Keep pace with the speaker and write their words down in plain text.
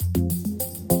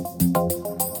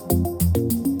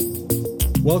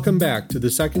Welcome back to the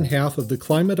second half of the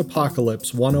Climate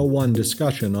Apocalypse 101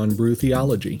 discussion on brew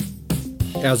theology.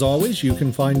 As always, you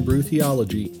can find Brew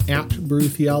Theology at Brew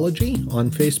Theology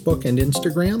on Facebook and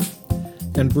Instagram,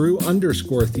 and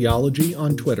brew_theology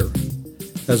on Twitter,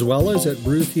 as well as at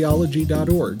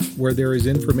brewtheology.org, where there is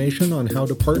information on how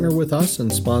to partner with us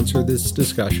and sponsor this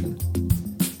discussion.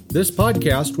 This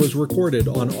podcast was recorded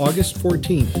on August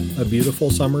 14th, a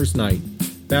beautiful summer's night,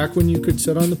 back when you could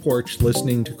sit on the porch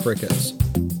listening to crickets.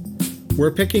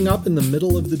 We're picking up in the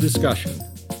middle of the discussion.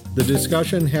 The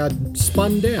discussion had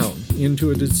spun down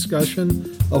into a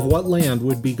discussion of what land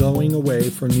would be going away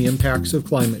from the impacts of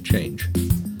climate change.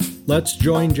 Let's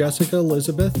join Jessica,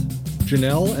 Elizabeth,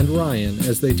 Janelle, and Ryan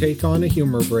as they take on a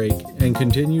humor break and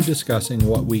continue discussing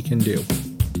what we can do.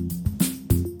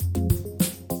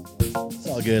 It's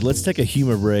all good. Let's take a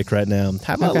humor break right now.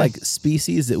 How about like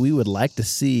species that we would like to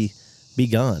see be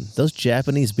gone? Those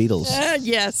Japanese beetles.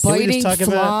 Yes. Can we just talk flies.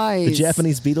 about the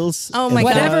Japanese beetles? Oh my and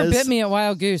God. Whatever flies? bit me at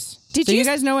Wild Goose. Did so you you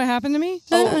guys know what happened to me?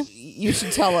 Oh, you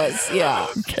should tell us. Yeah.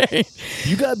 Okay.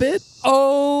 You got bit?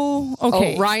 Oh,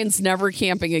 okay. Oh, Ryan's never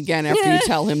camping again after you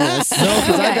tell him this. No,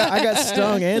 because I got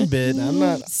stung and bit.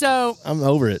 So I'm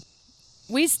over it.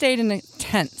 we stayed in the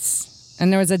tents,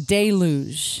 and there was a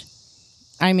deluge.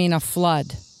 I mean, a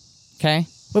flood. Okay.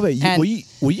 Wait, And- were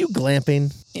you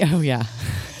glamping Oh yeah.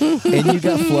 and you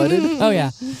got flooded? Oh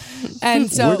yeah. And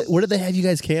so where did they have you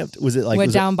guys camped? Was it like we're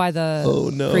was down by the Oh,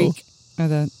 no. creek or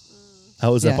the I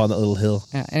was up yeah. on that little hill.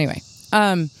 anyway.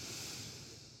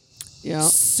 Yeah.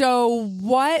 So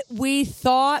what we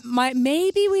thought might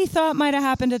have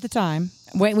happened at the time,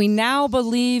 what we now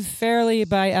believe fairly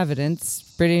by evidence,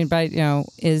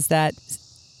 is that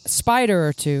spider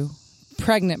or two,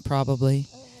 pregnant probably,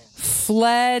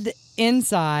 fled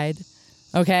inside,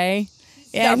 okay?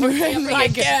 And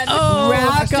like,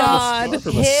 wrapped up,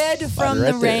 hid from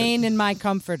the rain in my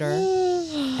comforter.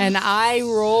 And I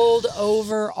rolled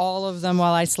over all of them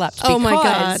while I slept. Oh, my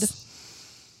because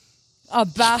Oh,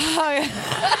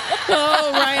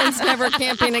 Ryan's never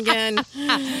camping again.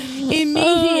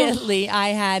 Immediately, I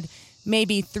had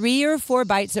maybe 3 or 4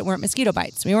 bites that weren't mosquito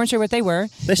bites. We weren't sure what they were.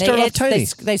 They started off tiny.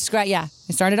 They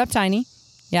started off tiny.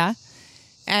 Yeah.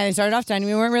 And they started off tiny.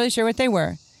 We weren't really sure what they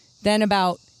were. Then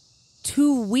about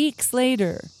 2 weeks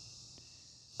later,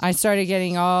 I started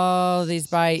getting all these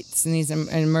bites and these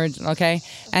emergent, okay?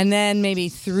 And then maybe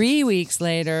 3 weeks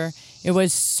later, it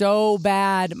was so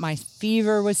bad. My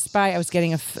fever was spiked. I was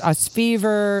getting a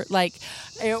fever. Like,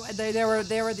 there were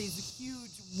these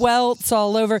huge welts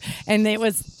all over. And it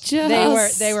was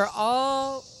Just they were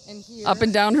all in here. up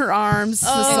and down her arms,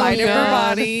 the side of her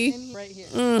body. Right here.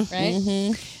 Right?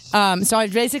 Mm-hmm. So I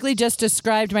basically just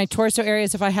described my torso area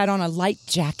as if I had on a light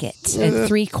jacket and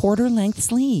 3/4 length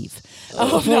sleeve.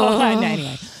 Oh, no.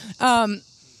 Anyway.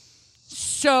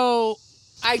 So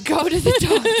I go to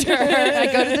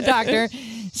the doctor.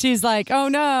 She's like, "Oh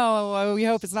no, we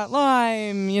hope it's not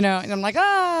Lyme," and I'm like,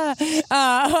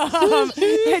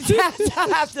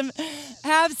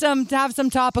 have some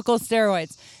topical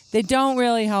steroids. They don't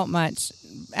really help much.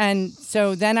 And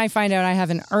so then I find out I have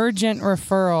an urgent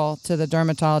referral to the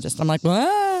dermatologist. I'm like,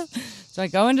 what? So I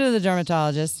go into the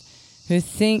dermatologist, who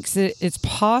thinks that it's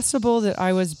possible that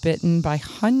I was bitten by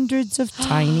hundreds of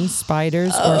tiny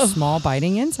spiders or small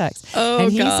biting insects. Oh,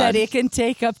 and he God. said it can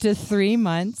take up to 3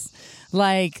 months,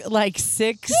 like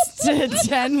 6 to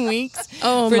 10 weeks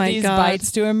Oh, for my these God.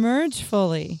 bites to emerge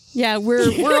fully. Yeah, we're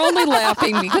only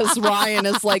laughing because Ryan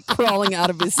is like crawling out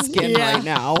of his skin right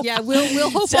now. Yeah, we'll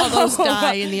hope all those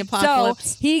die in the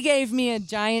apocalypse. So he gave me a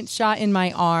giant shot in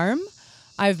my arm.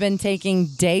 I've been taking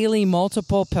daily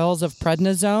multiple pills of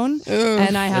prednisone,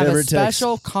 and I have Whatever a it takes.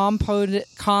 special compounded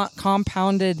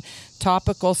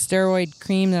topical steroid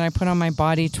cream that I put on my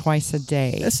body twice a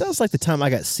day. That sounds like the time I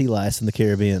got sea lice in the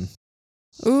Caribbean.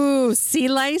 Ooh, sea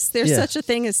lice. There's Yeah. such a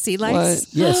thing as sea lice.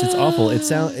 Yes, it's awful. It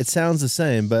sounds the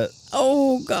same, but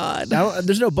Oh God.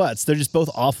 there's no buts. They're just both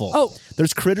awful. Oh.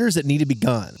 There's critters that need to be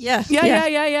gone. Yeah.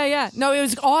 Yeah. No, it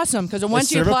was awesome because once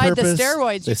you serve a applied the purpose.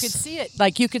 steroids, you They could see it.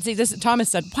 Like you could see this. Thomas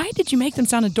said, "Why did you make them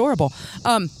sound adorable?"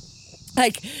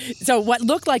 So what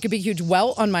looked like a big huge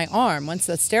welt on my arm once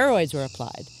the steroids were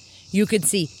applied, you could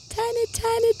see tiny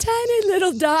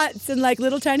little dots and like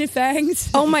little tiny fangs.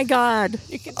 Oh my God.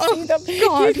 You can see them.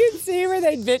 God. You can see where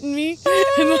they'd bitten me,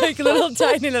 and like little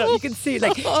tiny little. You can see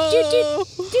like. Hey,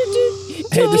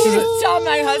 this is So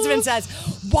my husband says,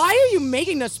 "Why are you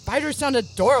making the spiders sound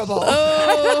adorable?"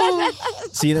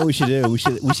 So you know what we should do? We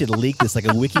should leak this like a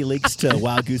WikiLeaks to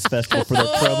Wild Goose Festival for their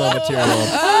promo material.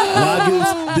 Wild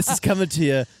Goose, this is coming to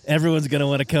you. Everyone's gonna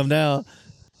want to come now.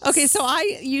 Okay, so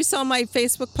you saw my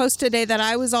Facebook post today that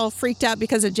I was all freaked out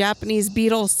because a Japanese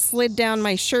beetle slid down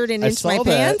my shirt and into my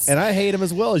pants. And I hate them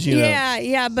as well, as you know.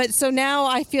 Yeah, but so now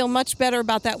I feel much better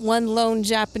about that one lone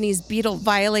Japanese beetle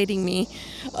violating me.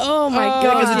 Oh my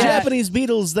God. Because the Japanese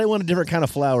beetles, they want a different kind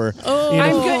of flower. Oh,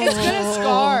 I'm good. It's gonna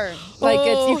scar. Like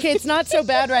it's not so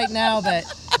bad right now, but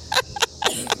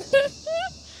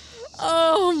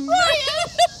oh man.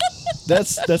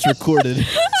 That's recorded.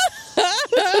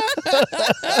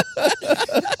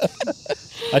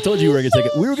 I told you we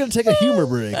were going to take a humor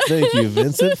break. Thank you,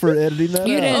 Vincent, for editing that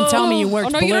you out. didn't tell me you worked Oh,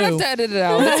 no, blue. you don't have to edit it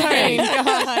out. It's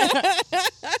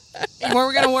fine. Were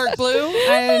we gonna work blue?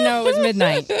 I didn't know it was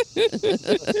midnight.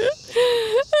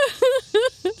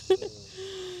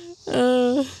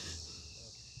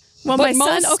 Well, But my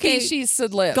most son, species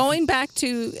should live. going back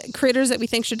to critters that we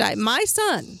think should die, my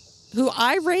son, who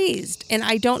I raised, and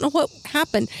I don't know what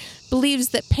happened, believes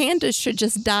that pandas should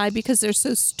just die because they're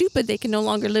so stupid they can no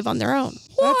longer live on their own.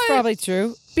 That's probably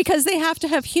true. Because they have to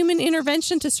have human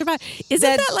intervention to survive.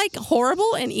 Isn't that like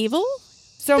horrible and evil?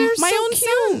 So They're my so own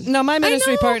cute. son. No, my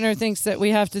ministry know. partner thinks that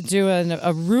we have to do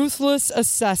a ruthless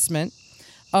assessment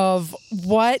of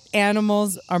what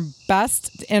animals are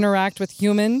best to interact with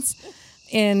humans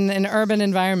in an urban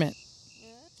environment.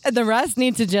 And the rest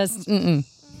need to just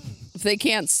If they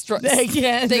can't, They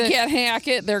can't. They can't hack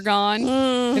it. They're gone.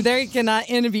 if they cannot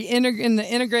be in the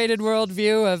integrated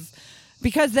worldview of,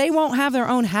 because they won't have their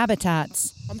own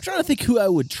habitats. I'm trying to think who I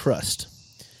would trust.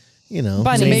 You know,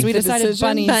 Bunnies. make We the decided decision?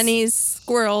 bunnies. Bunnies,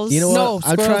 squirrels, You know No, what?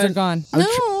 I'm squirrels trying, are gone.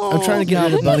 I'm trying to get all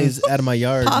the bunnies out of my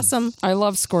yard. possum. I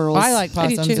love squirrels. I like I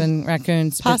do possums too. and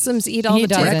raccoons. but Possums eat all he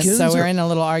the time. doesn't, Raccoons so we're are- in a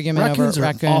little argument over raccoons are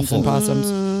raccoons and awful.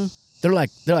 possums. They're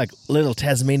like little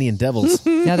Tasmanian devils,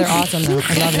 Yeah, they're awesome though.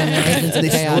 I love them. They're agents of They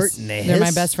chaos. snort and they They're my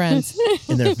hiss. best friends.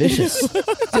 and they're vicious. Do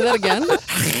that again.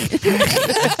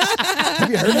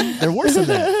 Have you heard them? They're worse than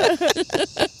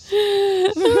that.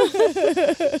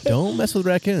 Don't mess with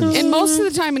raccoons. And most of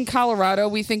the time in Colorado,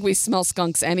 we think we smell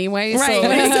skunks anyway. Right. So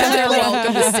they're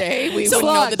welcome to stay. We wouldn't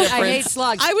know the difference. I hate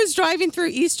slugs. I was driving through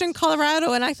eastern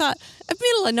Colorado and I thought,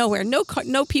 middle of nowhere,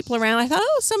 no people around. I thought,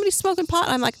 oh, somebody's smoking pot.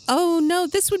 I'm like, oh no,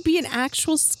 this would be an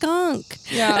actual skunk.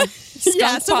 Yeah.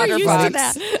 Skunk so we're Potter used box. to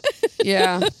that.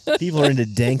 Yeah. People are into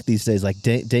dank these days, like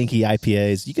danky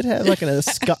IPAs. You could have like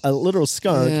a literal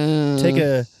skunk. Take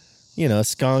a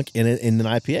skunk in an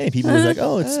IPA, and people are like,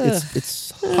 oh,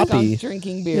 it's hoppy. Skunk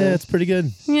drinking beer. Yeah, it's pretty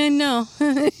good. Yeah, no.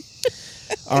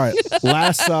 All right,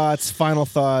 last thoughts, final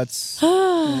thoughts.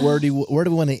 Where do we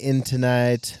want to end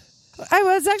tonight? I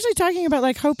was actually talking about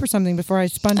like hope or something before I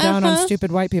spun down on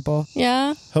stupid white people.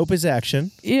 Yeah. Hope is action.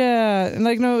 Yeah, and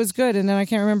like no, it was good, and then I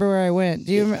can't remember where I went.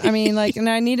 Do you? I mean, like, and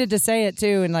I needed to say it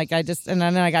too, and like and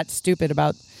then I got stupid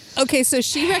about. Okay, so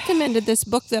she recommended this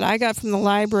book that I got from the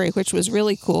library, which was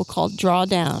really cool, called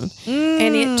Drawdown.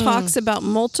 And it talks about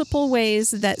multiple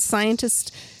ways that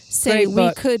scientists say Great we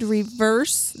book. could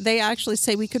reverse. They actually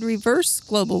say we could reverse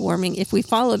global warming if we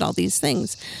followed all these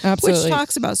things. Absolutely. Which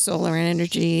talks about solar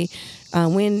energy,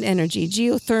 wind energy,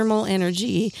 geothermal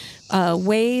energy,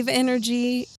 wave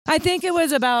energy. I think it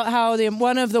was about how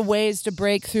one of the ways to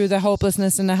break through the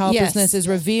hopelessness and the helplessness is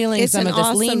revealing It's some an of this,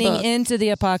 awesome leaning book. into the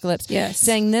apocalypse. Yes.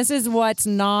 Saying this is what's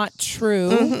not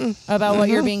true about what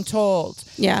you're being told.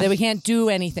 Yeah. That we can't do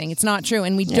anything. It's not true.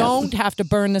 And we don't have to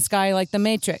burn the sky like the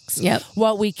Matrix. Yep.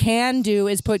 What we can do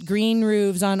is put green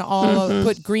roofs on all,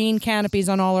 put green canopies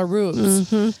on all our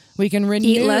roofs. We can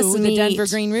renew less the meat, Denver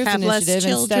Green Roof have less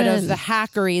Initiative instead of children. the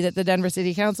hackery that the Denver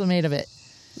City Council made of it.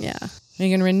 Yeah. We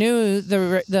can renew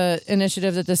the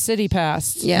initiative that the city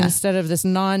passed instead of this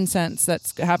nonsense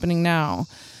that's happening now.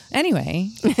 Anyway,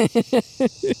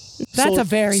 that's a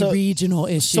very regional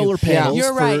issue. Solar panels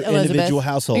You're right, for Elizabeth. individual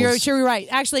households. You're right.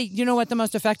 Actually, you know what the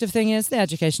most effective thing is? The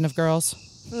education of girls.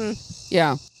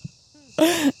 Yeah.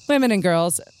 Women and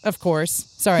girls, of course.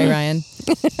 Sorry, Ryan.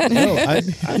 No, I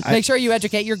Make sure you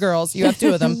educate your girls. You have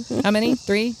 2 of them. How many?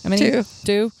 3? How many?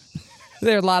 2?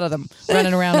 There are a lot of them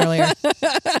running around earlier.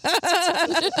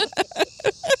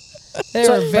 They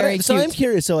were very cute. So I'm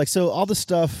curious. So all the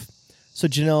stuff. So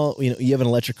Janelle, you have an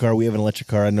electric car. We have an electric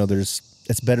car. I know it's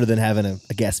better than having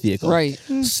a gas vehicle. Right.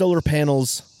 Solar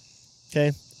panels,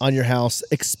 okay, on your house,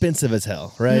 expensive as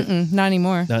hell, right? Not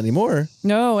anymore. Not anymore.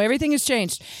 No, everything has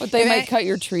changed. But they might cut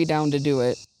your tree down to do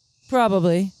it.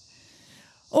 Probably.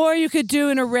 Or you could do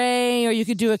an array, or you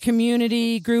could do a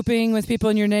community grouping with people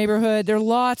in your neighborhood. There are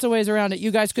lots of ways around it. You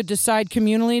guys could decide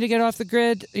communally to get off the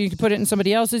grid. You could put it in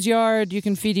somebody else's yard. You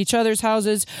can feed each other's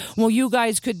houses. Well, you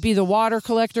guys could be the water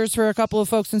collectors for a couple of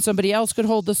folks, and somebody else could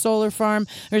hold the solar farm.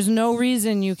 There's no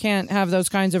reason you can't have those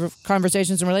kinds of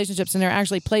conversations and relationships. And there are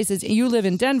actually places. You live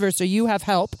in Denver, so you have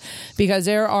help, because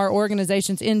there are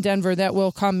organizations in Denver that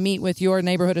will come meet with your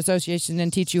neighborhood association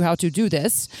and teach you how to do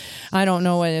this. I don't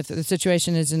know if the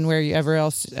situation is in wherever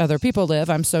else other people live.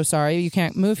 I'm so sorry. You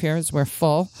can't move here as we're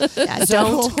full. Yeah,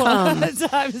 don't come.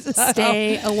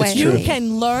 Stay away. You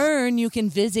can learn. You can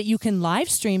visit. You can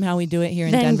live stream how we do it here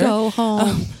in then Denver. Go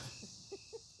home.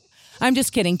 I'm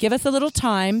just kidding. Give us a little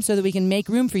time so that we can make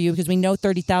room for you, because we know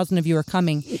 30,000 of you are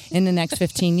coming in the next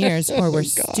 15 years, or we're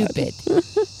stupid.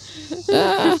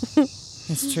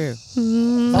 It's true.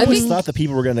 I always thought that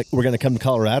people were gonna come to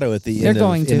Colorado at the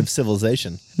end of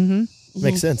civilization. Mm-hmm.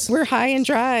 Makes sense. We're high and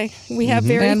dry. We have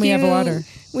very And few. we have water.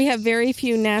 We have very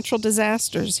few natural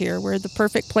disasters here. We're the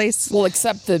perfect place. Well,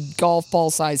 except the golf ball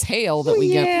size hail that we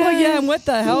get. Well, yeah, and what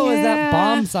the hell was that Yeah.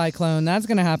 bomb cyclone? That's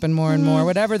going to happen more and more.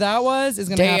 Whatever that was is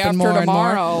going to Day happen after more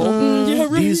tomorrow. and more. Yeah,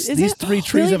 right. These Is these it? three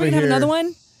trees Really? over We're gonna have here another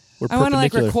one? were I want to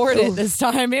perpendicular. record it this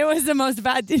time. It was the most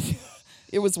bad.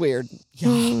 It was weird.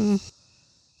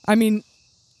 I mean,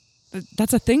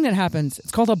 that's a thing that happens.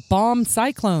 It's called a bomb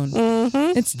cyclone.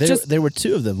 Mm-hmm. It's just There were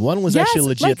two of them. One was actually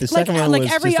legit. The second one like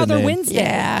was every just a other name. Wednesday.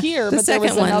 Yeah. Here, The but there was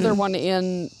second one- another one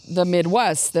in the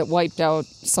Midwest that wiped out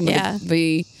some Yeah. of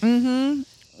the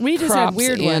We just crops had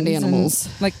weird and ones animals.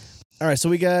 like, All right, so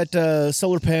we got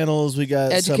solar panels. We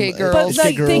got Educate some, girls. but educate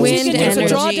like girls. things you Wind can do.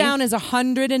 So energy. Drawdown is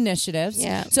 100 initiatives.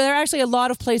 Yeah. So there are actually a lot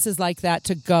of places like that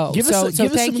to go. Give us, so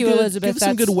give us thank some you, good, Elizabeth. Give us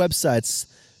some good That's- websites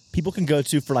people can go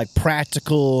to for like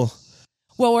practical.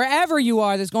 Well, wherever you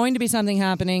are, there's going to be something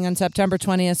happening on September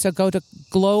 20th. So go to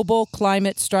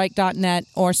globalclimatestrike.net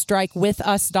or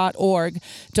strikewithus.org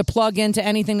to plug into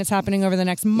anything that's happening over the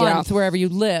next month wherever you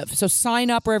live. So sign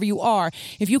up wherever you are.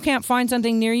 If you can't find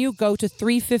something near you, go to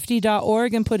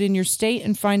 350.org and put in your state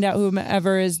and find out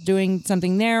whomever is doing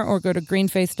something there, or go to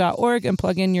greenfaith.org and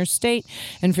plug in your state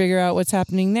and figure out what's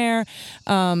happening there.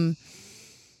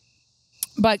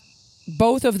 But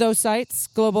both of those sites,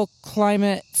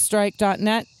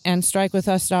 globalclimatestrike.net and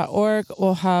strikewithus.org,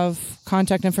 will have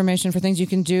contact information for things you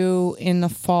can do in the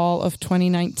fall of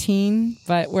 2019.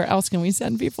 But where else can we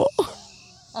send people?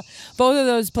 Both of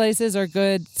those places are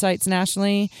good sites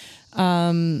nationally.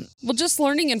 Well, just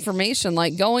learning information,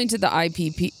 like going to the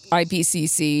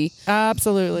IPCC,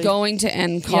 Absolutely. going to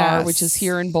NCAR, Yes. which is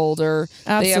here in Boulder.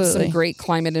 They have Absolutely. some great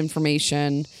climate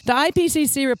information. The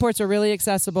IPCC reports are really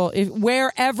accessible.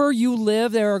 Wherever you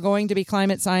live, there are going to be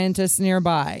climate scientists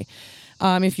nearby.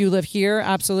 If you live here,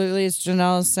 absolutely. As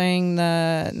Janelle is saying,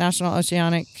 the National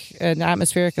Oceanic and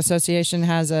Atmospheric Association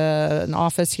has an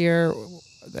office here.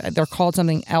 They're called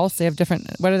something else. They have different,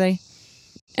 what are they?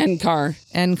 NCAR.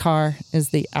 NCAR is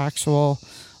the actual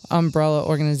umbrella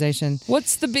organization.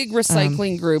 What's the big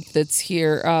recycling group that's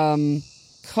here?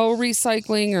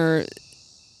 Co-recycling or...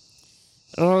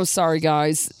 Oh, sorry,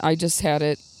 guys. I just had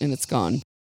it and it's gone.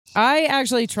 I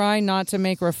actually try not to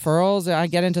make referrals. I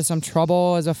get into some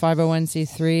trouble as a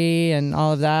 501c3 and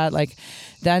all of that. Like,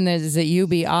 then there's the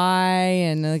UBI,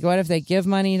 and like, what if they give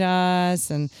money to us?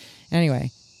 And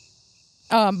anyway,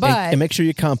 but and make sure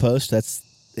you compost. It's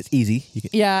easy. You can,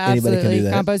 yeah, anybody absolutely. can do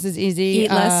that. Compost is easy.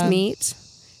 Eat less meat.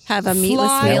 Have a meatless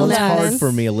fly That meal. one's less. hard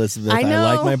for me, Elizabeth. I know,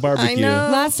 like my barbecue. I know.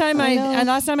 Last time I know.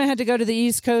 last time I had to go to the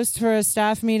East Coast for a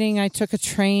staff meeting, I took a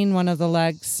train one of the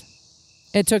legs.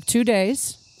 It took 2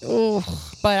 days.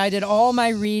 But I did all my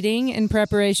reading in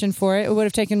preparation for it. It would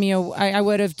have taken me I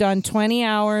would have done 20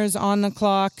 hours on the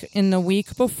clock in the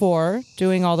week before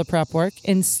doing all the prep work.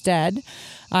 Instead,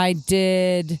 I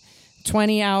did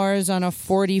 20 hours on a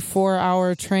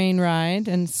 44-hour train ride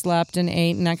and slept and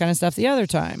ate and that kind of stuff the other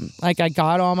time. Like, I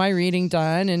got all my reading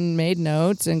done and made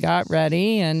notes and got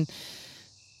ready and,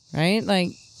 right? Like,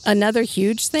 Another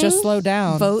huge thing. just slow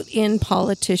down. Vote in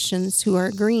politicians who are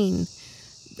green.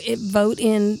 Vote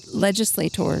in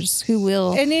legislators who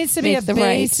will. It needs to be make a the right-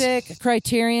 basic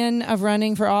criterion of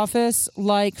running for office,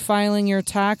 like filing your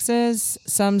taxes,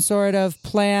 some sort of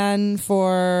plan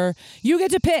for, you get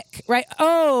to pick, right?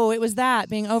 Oh, it was that,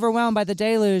 being overwhelmed by the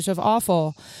deluge of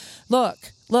awful. Look,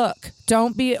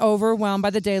 don't be overwhelmed by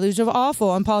the deluge of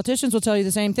awful. And politicians will tell you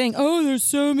the same thing. Oh, there's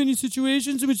so many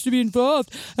situations in which to be involved.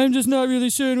 I'm just not really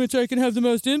sure in which I can have the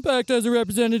most impact as a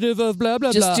representative of blah,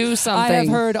 blah, Just blah. do I have something.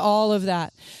 heard all of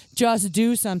that. Just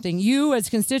do something. You, as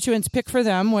constituents, pick for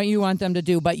them what you want them to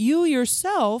do. But you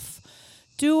yourself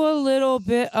do a little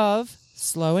bit of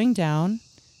slowing down,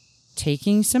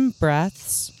 taking some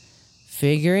breaths,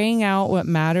 figuring out what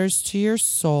matters to your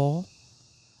soul,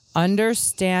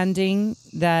 understanding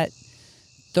that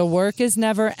the work is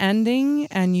never ending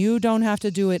and you don't have to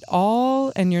do it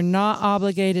all and you're not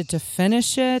obligated to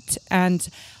finish it. And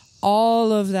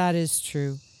all of that is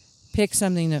true. Pick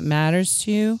something that matters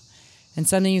to you and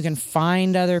something you can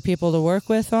find other people to work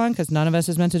with on, because none of us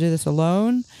is meant to do this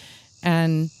alone,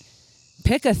 and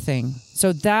pick a thing.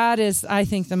 So that is, I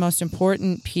think, the most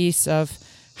important piece of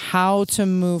how to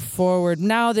move forward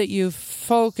now that you've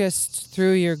focused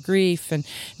through your grief, and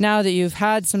now that you've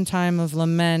had some time of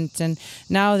lament, and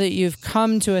now that you've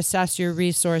come to assess your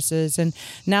resources, and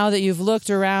now that you've looked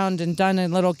around and done a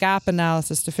little gap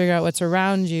analysis to figure out what's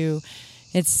around you.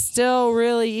 It's still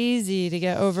really easy to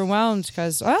get overwhelmed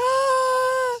because,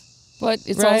 but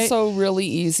it's right? also really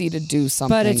easy to do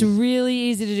something. But it's really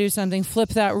easy to do something. Flip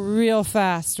that real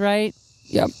fast, right?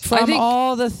 Yep. From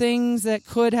all the things that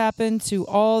could happen to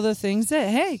all the things that,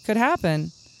 hey, could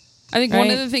happen. I think one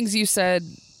of the things you said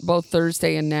both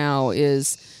Thursday and now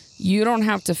is you don't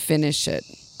have to finish it.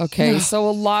 Okay. No. So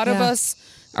a lot of us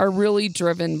are really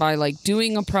driven by like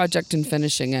doing a project and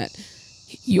finishing it.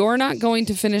 You're not going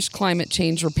to finish climate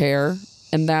change repair,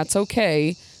 and that's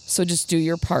okay. So just do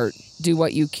your part. Do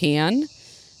what you can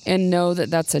and know that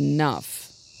that's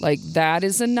enough. Like, that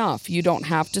is enough. You don't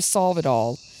have to solve it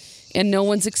all, and no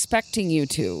one's expecting you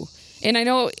to. And I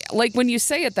know, like, when you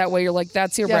say it that way, you're like,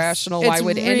 that's irrational. Why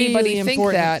would anybody think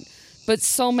that? But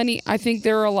I think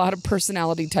there are a lot of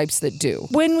personality types that do.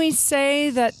 When we say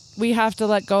that we have to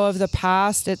let go of the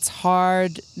past, it's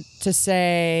hard to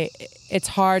say, it's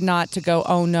hard not to go,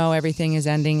 oh no, everything is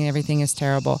ending, everything is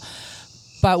terrible.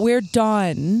 But we're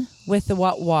done with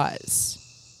what was.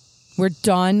 We're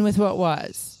done with what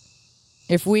was.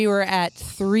 If we were at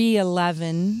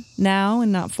 311 now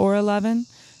and not 411,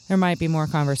 there might be more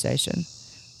conversation.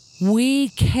 We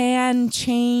can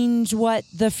change what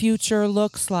the future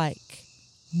looks like.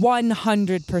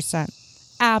 100%.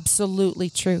 Absolutely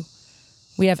true.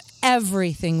 We have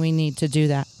everything we need to do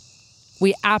that.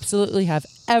 We absolutely have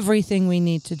everything we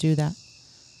need to do that.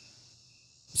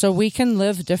 So we can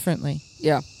live differently.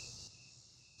 Yeah.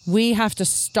 We have to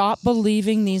stop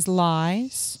believing these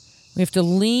lies. We have to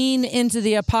lean into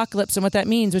the apocalypse and what that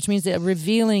means, which means the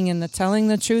revealing and the telling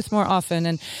the truth more often,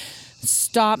 and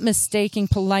stop mistaking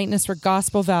politeness for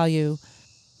gospel value.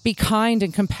 Be kind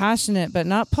and compassionate, but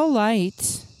not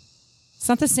polite. It's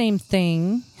not the same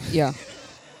thing. Yeah.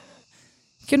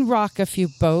 You can rock a few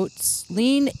boats.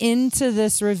 Lean into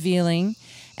this revealing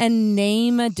and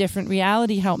name a different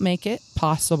reality. Help make it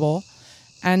possible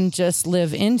and just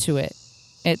live into it.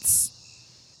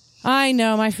 I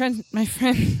know my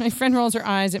friend rolls her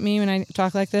eyes at me when I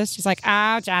talk like this. She's like,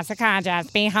 "Oh, Jessica,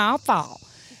 just be helpful."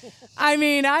 I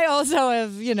mean, I also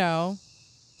have,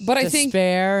 but I think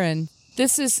despair, and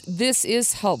this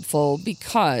is helpful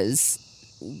because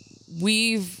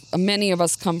many of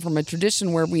us come from a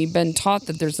tradition where we've been taught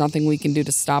that there's nothing we can do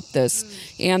to stop this,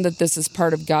 and that this is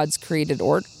part of God's created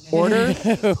order.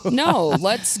 No,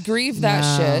 let's grieve that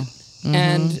shit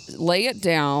and lay it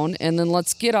down, and then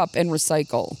let's get up and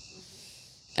recycle,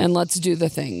 and let's do the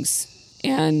things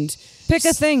and pick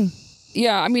a thing.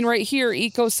 Yeah, I mean, right here,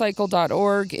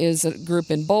 ecocycle.org is a group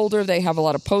in Boulder. They have a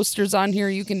lot of posters on here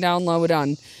you can download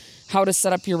on how to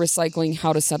set up your recycling,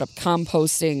 how to set up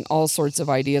composting, all sorts of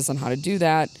ideas on how to do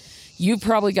that. You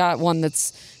probably got one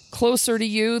that's closer to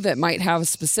you that might have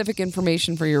specific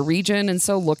information for your region, and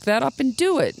so look that up and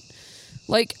do it.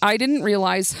 Like, I didn't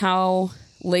realize how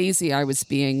lazy I was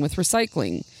being with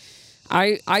recycling.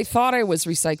 I thought I was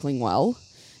recycling well,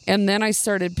 and then I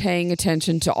started paying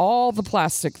attention to all the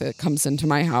plastic that comes into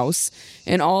my house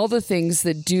and all the things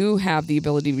that do have the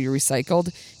ability to be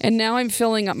recycled. And now I'm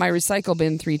filling up my recycle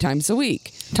bin 3 times a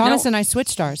week. Thomas and I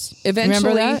switched ours. Eventually,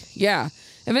 remember that? Yeah.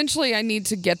 Eventually, I need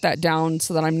to get that down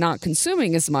so that I'm not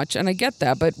consuming as much, and I get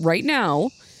that. But right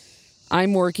now,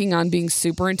 I'm working on being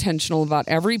super intentional about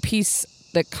every piece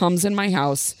that comes in my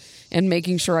house and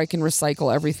making sure I can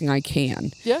recycle everything I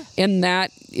can. Yeah. And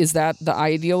is that the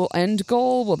ideal end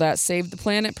goal? Will that save the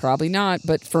planet? Probably not.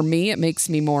 But for me, it makes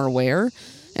me more aware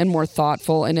and more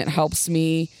thoughtful, and it helps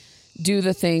me do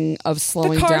the thing of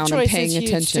slowing down and paying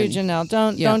attention. Too, Janelle.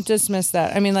 Don't dismiss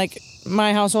that. I mean, like,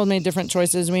 my household made different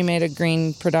choices. We made a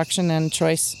green production and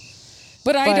choice.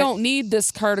 But I don't need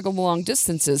this car to go long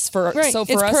distances. So for it's us,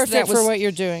 perfect that was for what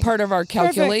you're doing. Part of our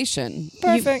calculation.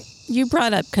 Perfect. You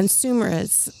brought up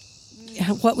consumerism,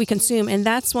 what we consume, and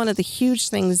that's one of the huge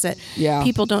things that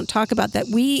people don't talk about, that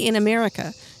we in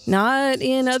America, not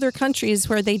in other countries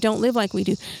where they don't live like we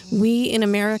do, we in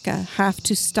America have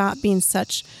to stop being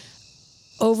such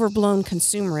overblown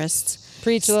consumerists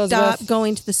Preach, Stop Elizabeth.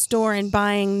 going to the store and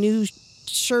buying new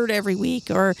shirt every week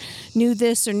or new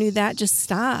this or new that. Just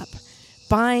stop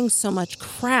buying so much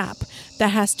crap that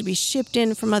has to be shipped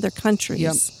in from other countries.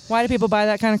 Yep. Why do people buy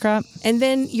that kind of crap? And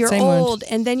then you're Same wound. old,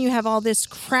 and then you have all this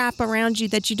crap around you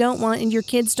that you don't want, and your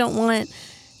kids don't want,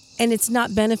 and it's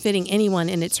not benefiting anyone,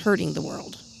 and it's hurting the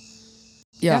world.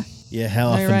 Yeah. Yeah, how No,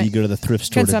 often you're do right. you go to the thrift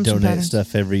store to Consumption donate patterns.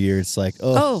 stuff every year? It's like,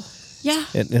 Oh, yeah.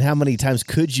 And how many times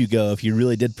could you go if you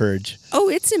really did purge? Oh,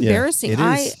 it's embarrassing. it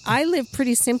is. I live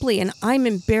pretty simply, and I'm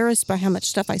embarrassed by how much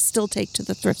stuff I still take to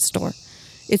the thrift store.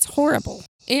 It's horrible.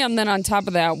 And then on top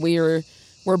of that, we're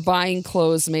buying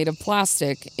clothes made of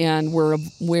plastic, and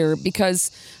we're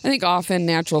because I think often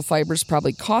natural fibers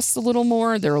probably cost a little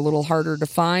more. They're a little harder to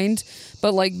find,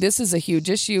 but like this is a huge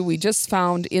issue. We just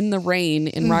found in the rain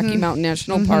in Rocky Mountain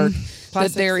National Park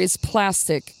that there is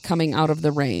plastic coming out of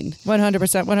the rain.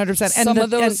 100%, 100%. Some of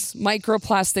those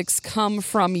microplastics come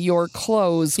from your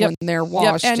clothes when they're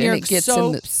washed, and your it gets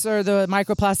in the soaps or the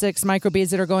microplastics, microbeads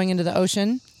that are going into the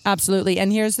ocean. Absolutely.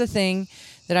 And here's the thing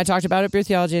that I talked about at Brew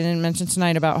Theology and didn't mention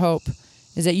tonight about hope,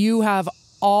 is that you have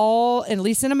all, at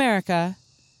least in America,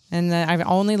 and I've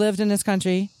only lived in this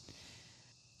country,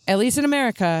 at least in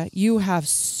America, you have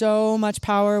so much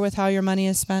power with how your money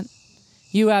is spent.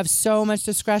 You have so much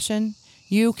discretion.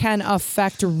 You can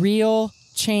affect real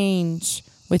change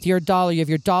with your dollar. You have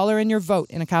your dollar and your vote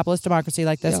in a capitalist democracy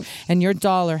like this, and your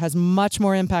dollar has much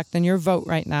more impact than your vote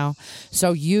right now.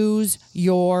 So use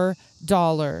your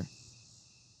dollar.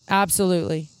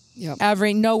 Absolutely. Yep.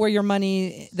 Know where your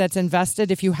money that's invested,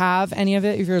 if you have any of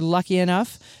it, if you're lucky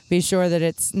enough, be sure that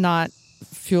it's not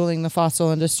fueling the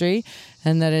fossil industry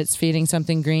and that it's feeding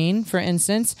something green. For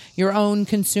instance, your own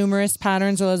consumerist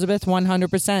patterns, Elizabeth,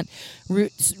 100%.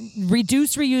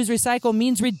 Reduce, reuse, recycle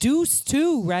means reduce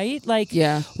too, right? Like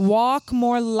walk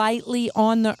more lightly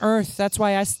on the earth. That's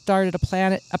why I started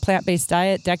a plant-based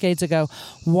diet decades ago.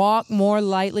 Walk more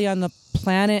lightly on the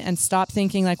planet and stop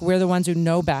thinking like we're the ones who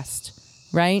know best,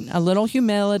 right? A little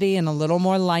humility and a little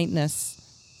more lightness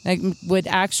would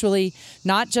actually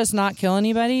not just not kill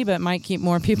anybody, but might keep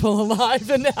more people alive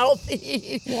and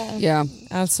healthy. Yeah.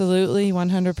 Absolutely,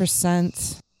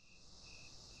 100%.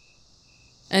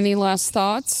 Any last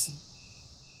thoughts?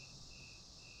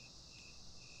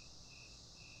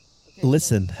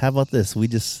 Listen, how about this? We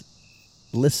just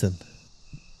listen.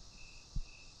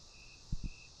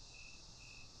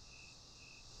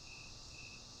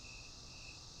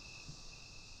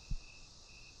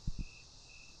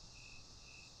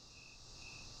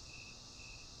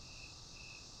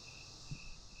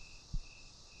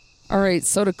 All right,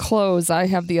 so to close, I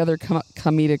have the other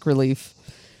comedic relief.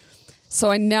 So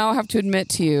I now have to admit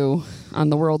to you on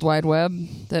the World Wide Web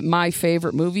that my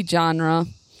favorite movie genre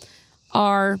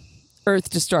are Earth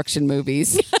destruction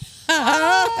movies.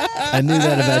 I knew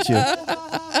that about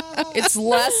you. It's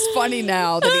less funny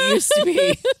now than it used to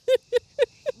be.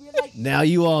 Now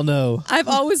you all know. I've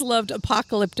always loved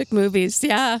apocalyptic movies.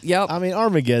 Yeah. Yep. I mean,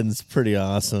 Armageddon's pretty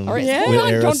awesome. All right, Yeah. hold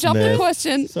With on, don't jump the Aerosmith.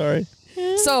 question. Sorry.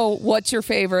 So what's your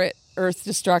favorite Earth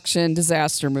destruction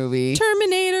disaster movie?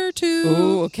 Terminator 2.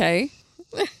 Ooh, okay.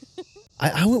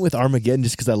 I went with Armageddon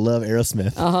just because I love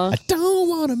Aerosmith. I don't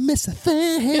want to miss a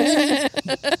thing.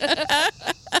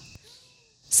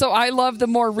 So I love the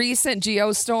more recent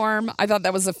Geostorm. I thought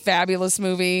that was a fabulous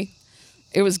movie.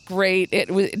 It was great.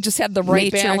 It just had the right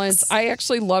Matrix. balance. I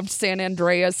actually loved San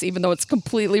Andreas, even though it's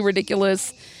completely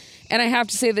ridiculous. And I have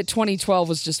to say that 2012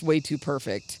 was just way too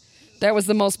perfect. That was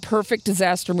the most perfect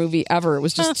disaster movie ever. It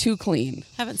was just too clean.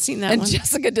 Haven't seen that And one.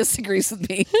 Jessica disagrees with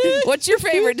me. What's your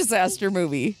favorite disaster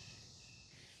movie?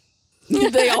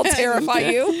 They all terrify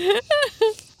you?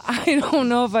 I don't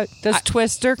know if does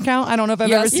Twister count? I don't know if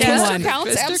I've ever seen Twister one.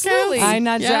 counts, Twister absolutely. I'm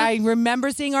not sure. Yeah. I remember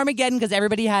seeing Armageddon because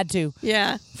everybody had to.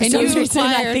 Yeah. For And some you reason, I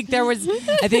required. think there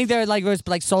was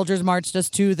like soldiers marched us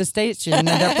to the station, and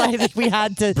they're like, we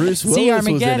had to Bruce see Willis was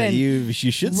in it. Armageddon. You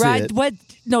should see Right? it. What?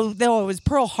 No, it was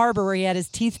Pearl Harbor where he had his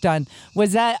teeth done.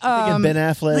 Was that? And Ben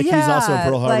Affleck, he's also in yeah,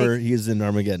 Pearl Harbor. like- He's in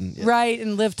Armageddon. Yeah. Right,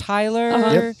 and Liv Tyler.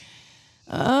 Yep.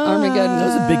 Armageddon. That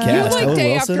was a big You cast. like Owen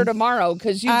Day Wilson. After Tomorrow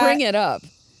because you bring it up.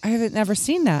 I haven't never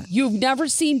seen that. You've never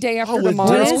seen Day After with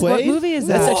Tomorrow. Dennis What Quaid? movie is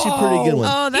That's that? actually a pretty good one.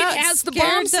 Oh, It that has the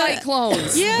bomb scared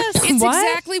cyclones. Yes. It's What?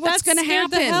 exactly what's That going to scared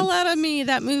happen. the hell out of me,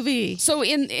 that movie. So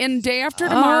in Day After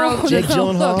Tomorrow, Jake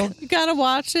Gyllenhaal. look, You got to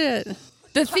watch it.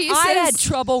 the thesis. I had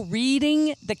trouble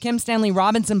reading the Kim Stanley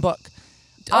Robinson book.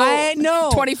 Oh, I know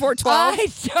 24/12?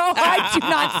 I do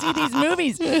not see these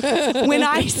movies. When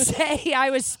I say I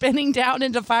was spinning down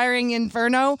into Towering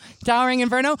Inferno,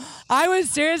 I was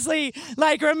seriously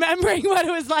like remembering what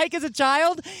it was like as a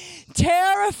child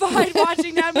terrified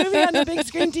watching that movie on the big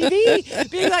screen TV,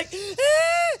 being like,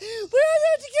 we're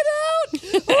about to get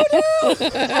out.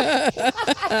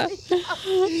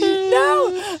 Oh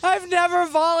no! I've never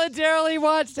voluntarily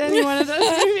watched any one of those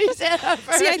movies ever.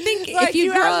 See, I think like, if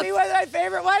you grew ask up, me what my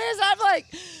favorite one is, I'm like,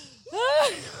 no,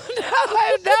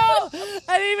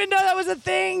 I didn't even know that was a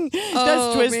thing.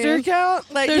 Does Twister man.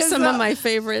 count? Like, there's some of my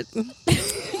favorite.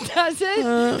 Does it?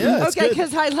 Yeah, it's okay, good.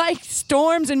 because I like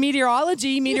storms and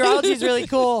meteorology. Meteorology is really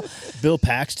cool. Bill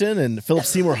Paxton and Philip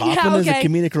Seymour Hoffman is a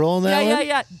comedic role in that one.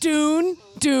 Yeah.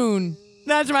 Dune.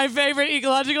 That's my favorite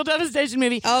ecological devastation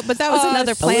movie. Oh, but that was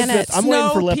another planet. Elizabeth, I'm waiting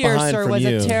for Left Behind Snowpiercer from was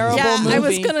you. a terrible Yeah, movie. I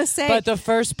was gonna say. But the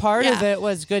first part of Yeah. it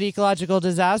was good ecological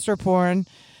disaster porn.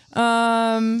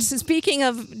 So speaking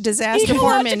of disaster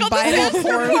porn and Bible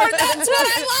porn, that's what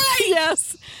I like.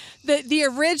 Yes. The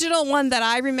original one that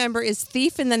I remember is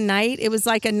Thief in the Night. It was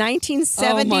like a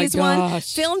 1970s one,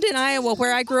 gosh. filmed in Iowa,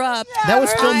 where I grew up. That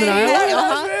was filmed in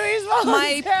Iowa?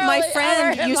 Uh-huh. My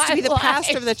friend used to be the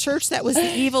pastor of the church that was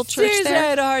the evil church Jeez, I there.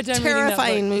 had a hard time reading that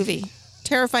Terrifying book. movie.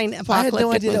 Terrifying I had apocalyptic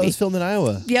no idea movie. that was filmed in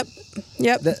Iowa. Yep.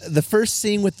 The first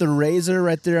scene with the razor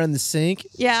right there on the sink.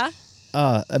 Yeah.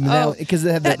 I mean, because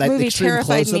they had that that movie extreme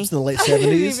terrified close-ups me. in the late I didn't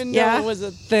 70s. even know Yeah. it was a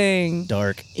thing.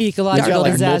 Dark. We Ecological got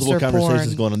like disaster multiple conversations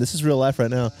porn. going on. This is real life right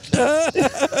now.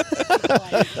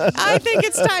 I think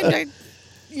it's time to.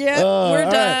 Yeah, all we're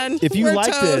right. done. If you we're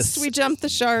like toast. this- We jumped the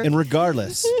shark. And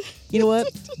regardless, you know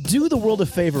what? Do the world a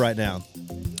favor right now.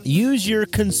 Use your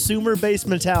consumer-based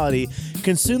mentality.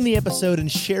 Consume the episode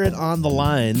and share it on the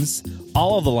lines,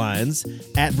 all of the lines,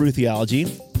 at Brew Theology,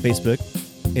 Facebook,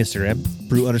 Instagram,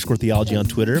 Brew_Theology on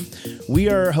Twitter. We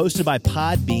are hosted by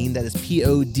Podbean. That is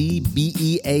Podbean,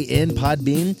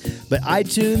 Podbean. But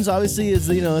iTunes, obviously, is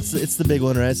it's the big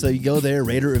one, right? So you go there,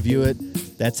 rate or review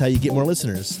it. That's how you get more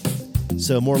listeners.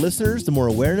 So more listeners, the more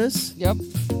awareness. Yep.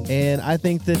 And I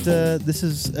think that this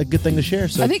is a good thing to share.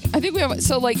 So I think we have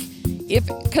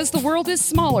because the world is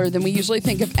smaller than we usually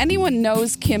think. If anyone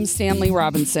knows Kim Stanley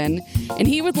Robinson and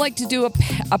he would like to do a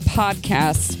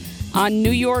podcast on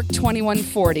New York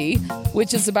 2140,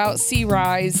 which is about sea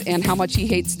rise and how much he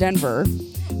hates Denver,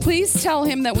 please tell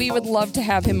him that we would love to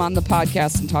have him on the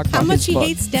podcast and talk about How much his he book.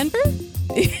 hates Denver?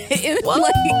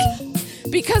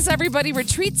 Because everybody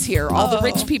retreats here. All the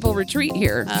rich people retreat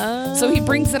here. So he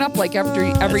brings it up like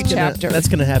every chapter. That's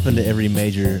going to happen to every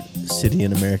major city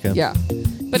in America. Yeah.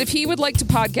 But if he would like to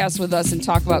podcast with us and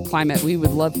talk about climate, we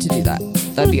would love to do that.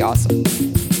 That'd be awesome.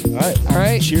 All right. All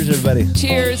right. Cheers, everybody.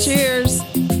 Cheers. Cheers.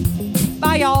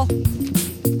 Bye, y'all.